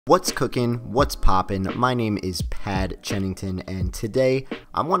What's cooking? What's poppin'? My name is Pad Chennington, and today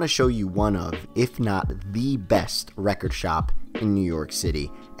I want to show you one of, if not the best record shop in New York City,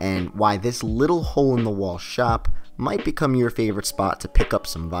 and why this little hole-in-the-wall shop might become your favorite spot to pick up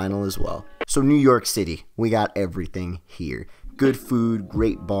some vinyl as well. So New York City, we got everything here. Good food,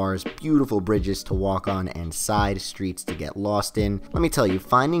 great bars, beautiful bridges to walk on, and side streets to get lost in. Let me tell you,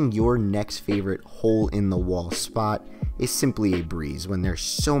 finding your next favorite hole-in-the-wall spot is simply a breeze when there's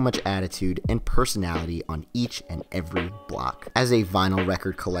so much attitude and personality on each and every block. As a vinyl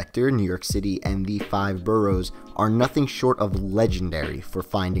record collector, New York City and the 5 boroughs are nothing short of legendary for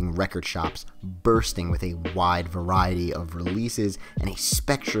finding record shops bursting with a wide variety of releases and a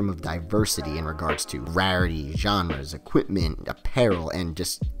spectrum of diversity in regards to rarity, genres, equipment, apparel, and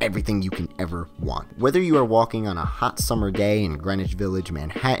just everything you can ever want. Whether you are walking on a hot summer day in Greenwich Village,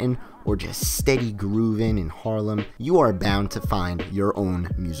 Manhattan, or just steady grooving in Harlem, you are bound to find your own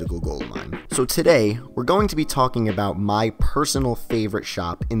musical goldmine. So today, we're going to be talking about my personal favorite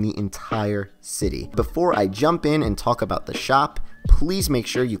shop in the entire city. Before I jump in and talk about the shop, please make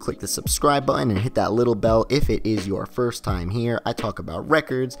sure you click the subscribe button and hit that little bell if it is your first time here. I talk about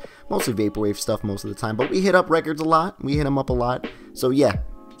records, mostly vaporwave stuff most of the time, but we hit up records a lot. We hit them up a lot. So yeah,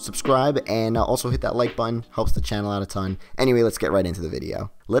 subscribe and also hit that like button, helps the channel out a ton. Anyway, let's get right into the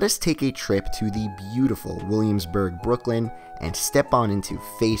video. Let us take a trip to the beautiful Williamsburg, Brooklyn, and step on into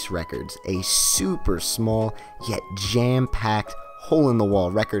Face Records, a super small yet jam-packed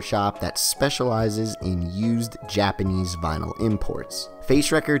hole-in-the-wall record shop that specializes in used Japanese vinyl imports.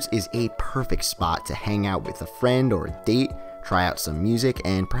 Face Records is a perfect spot to hang out with a friend or a date, try out some music,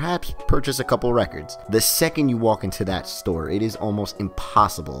 and perhaps purchase a couple records. The second you walk into that store, it is almost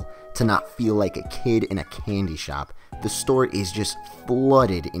impossible to not feel like a kid in a candy shop. The store is just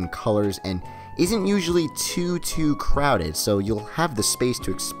flooded in colors and isn't usually too crowded, so you'll have the space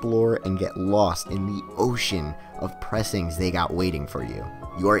to explore and get lost in the ocean of pressings they got waiting for you.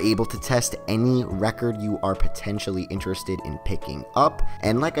 You are able to test any record you are potentially interested in picking up,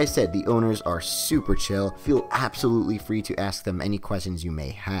 and like I said, the owners are super chill. Feel absolutely free to ask them any questions you may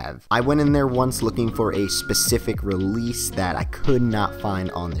have. I went in there once looking for a specific release that I could not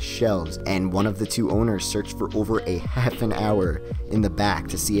find on the shelves, and one of the two owners searched for over a half an hour in the back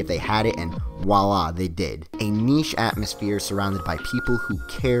to see if they had it, and voila, they did. A niche atmosphere surrounded by people who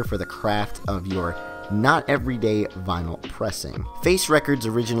care for the craft of your not everyday vinyl pressing. Face Records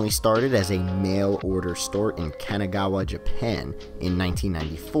originally started as a mail order store in Kanagawa, Japan in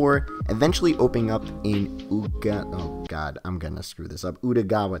 1994, eventually opening up in Utagawa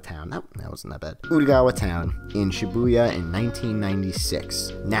Town. No, that wasn't that bad. Utagawa Town in Shibuya in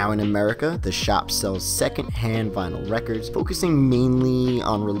 1996. Now in America, the shop sells second-hand vinyl records, focusing mainly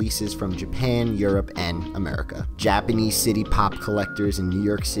on releases from Japan, Europe, and America. Japanese city pop collectors in New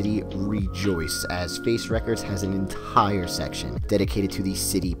York City rejoice as Face Records has an entire section dedicated to the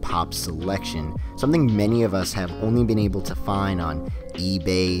city pop selection, something many of us have only been able to find on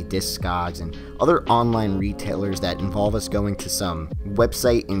eBay, Discogs, and other online retailers that involve us going to some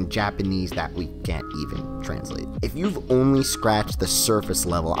website in Japanese that we can't even translate. If you've only scratched the surface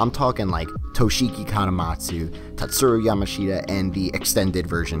level, I'm talking like Toshiki Kanematsu, Tatsuro Yamashita, and the extended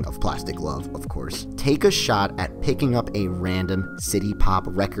version of Plastic Love, of course. Take a shot at picking up a random city pop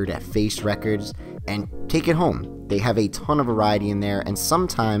record at Face Records and take it home. They have a ton of variety in there, and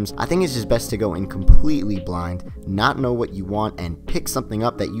sometimes I think it's just best to go in completely blind, not know what you want, and pick something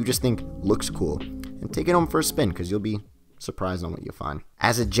up that you just think looks cool, and take it home for a spin, because you'll be surprised on what you'll find.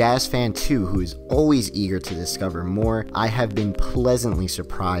 As a jazz fan too, who is always eager to discover more, I have been pleasantly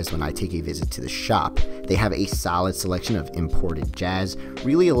surprised when I take a visit to the shop. They have a solid selection of imported jazz,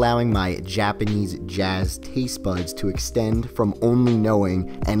 really allowing my Japanese jazz taste buds to extend from only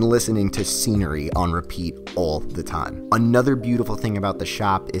knowing and listening to scenery on repeat all the time. Another beautiful thing about the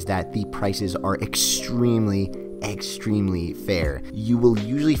shop is that the prices are extremely fair. You will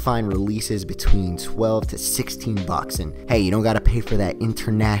usually find releases between 12 to 16 bucks, and hey, you don't gotta pay for that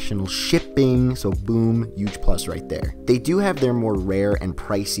international shipping, so boom, huge plus right there. They do have their more rare and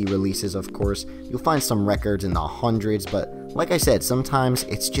pricey releases, of course. You'll find some records in the hundreds, but like I said, sometimes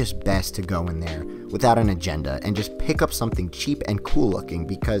it's just best to go in there without an agenda and just pick up something cheap and cool looking,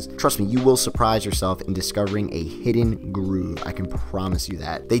 because trust me, you will surprise yourself in discovering a hidden groove. I can promise you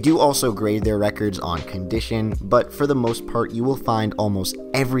that. They do also grade their records on condition, but for the most part, you will find almost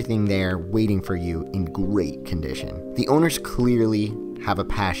everything there waiting for you in great condition. The owners clearly have a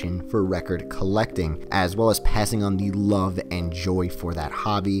passion for record collecting, as well as passing on the love and joy for that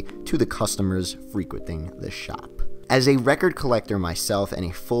hobby to the customers frequenting the shop. As a record collector myself and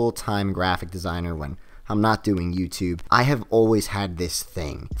a full-time graphic designer when I'm not doing YouTube. I have always had this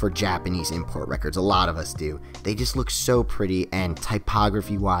thing for Japanese import records. A lot of us do. They just look so pretty, and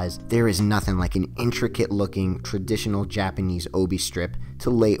typography wise, there is nothing like an intricate looking traditional Japanese obi strip to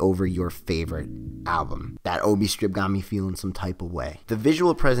lay over your favorite album. That obi strip got me feeling some type of way. The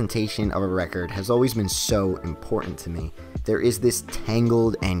visual presentation of a record has always been so important to me. There is this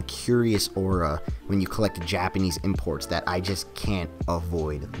tangled and curious aura when you collect Japanese imports that I just can't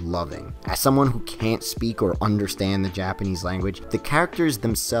avoid loving. As someone who can't speak or understand the Japanese language, the characters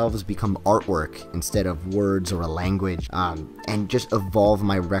themselves become artwork instead of words or a language, and just evolve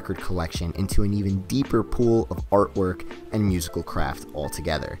my record collection into an even deeper pool of artwork and musical craft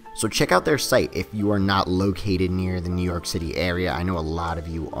altogether. So check out their site if you are not located near the New York City area. I know a lot of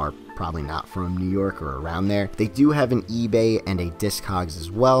you are probably not from New York or around there. They do have an eBay and a Discogs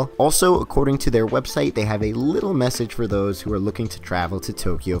as well. Also, according to their website, they have a little message for those who are looking to travel to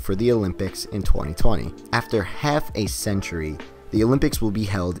Tokyo for the Olympics in 2020. After half a century, the Olympics will be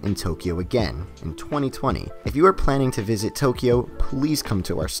held in Tokyo again in 2020. If you are planning to visit Tokyo, please come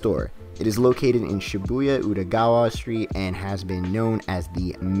to our store. It is located in Shibuya Udagawa Street and has been known as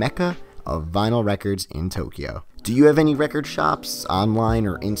the Mecca of vinyl records in Tokyo. Do you have any record shops, online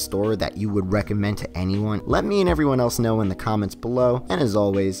or in-store, that you would recommend to anyone? Let me and everyone else know in the comments below. And as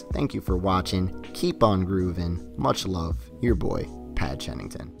always, thank you for watching. Keep on grooving. Much love. Your boy, Pad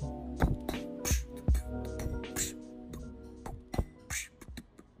Chennington.